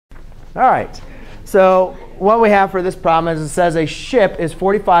All right. So what we have for this problem is it says a ship is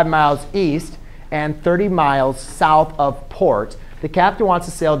 45 miles east and 30 miles south of port. The captain wants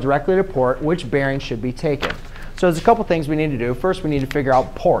to sail directly to port. Which bearing should be taken? So there's a couple things we need to do. First, we need to figure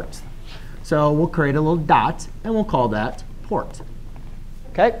out port. So we'll create a little dot, and we'll call that port.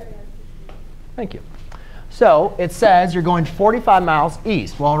 OK? Thank you. So it says you're going 45 miles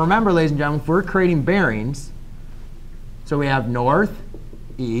east. Well, remember, ladies and gentlemen, if we're creating bearings, so we have north,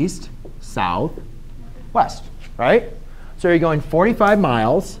 east, south, west, right? So you're going 45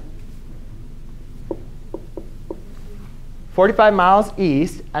 miles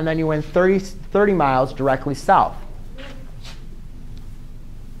east, and then you went 30 miles directly south.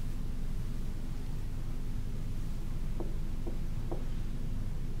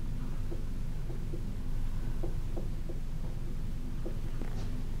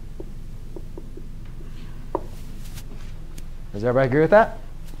 Does everybody agree with that?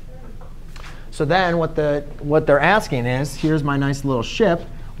 So then what they're asking is, here's my nice little ship.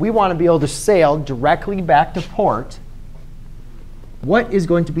 We want to be able to sail directly back to port. What is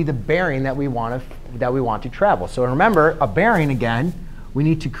going to be the bearing that we want to travel? So remember, a bearing, again, we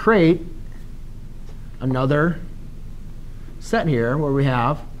need to create another set here where we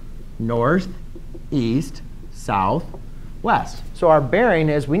have north, east, south, west. So our bearing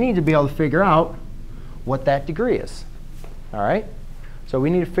is we need to be able to figure out what that degree is. All right? So we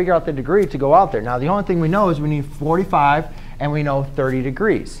need to figure out the degree to go out there. Now, the only thing we know is we need 45, and we know 30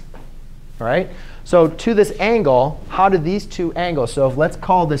 degrees. All right? So to this angle, how do these two angles? So let's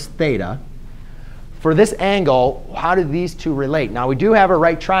call this theta. For this angle, how do these two relate? Now, we do have a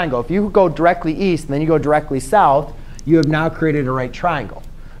right triangle. If you go directly east and then you go directly south, you have now created a right triangle.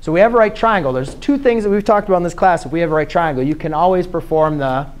 So we have a right triangle. There's two things that we've talked about in this class. If we have a right triangle, you can always perform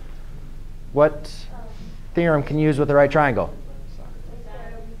the what theorem can you use with the right triangle?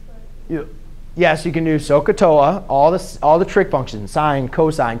 Yes, you can do SOHCAHTOA, all the trig functions, sine,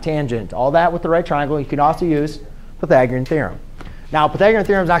 cosine, tangent, all that with the right triangle. You can also use Pythagorean theorem. Now, Pythagorean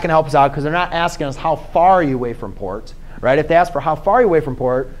theorem is not going to help us out because they're not asking us how far are you away from port. Right? If they ask for how far are you away from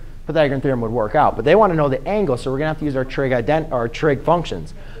port, Pythagorean theorem would work out. But they want to know the angle, so we're going to have to use our trig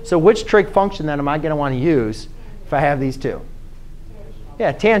functions. So which trig function then am I going to want to use if I have these two?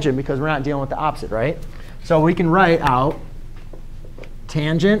 Yeah, tangent, because we're not dealing with the opposite, right? So we can write out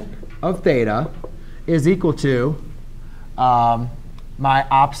tangent of theta is equal to my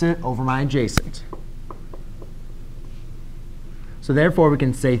opposite over my adjacent. So therefore, we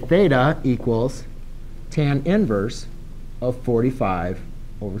can say theta equals tan inverse of 45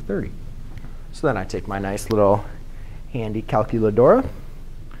 over 30. So then I take my nice little handy calculadora,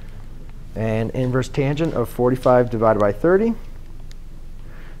 and inverse tangent of 45 divided by 30.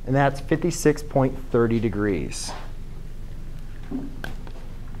 And that's 56.30 degrees.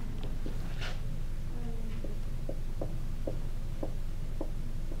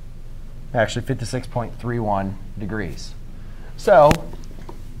 Actually, 56.31 degrees. So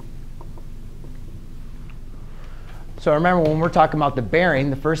remember, when we're talking about the bearing,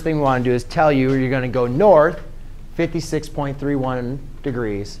 the first thing we want to do is tell you you're going to go north 56.31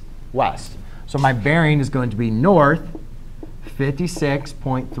 degrees west. So my bearing is going to be north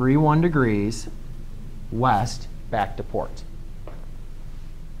 56.31 degrees west back to port.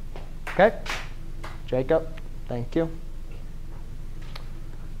 OK? Jacob, thank you.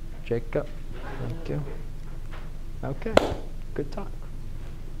 Jacob, thank you. OK, good talk.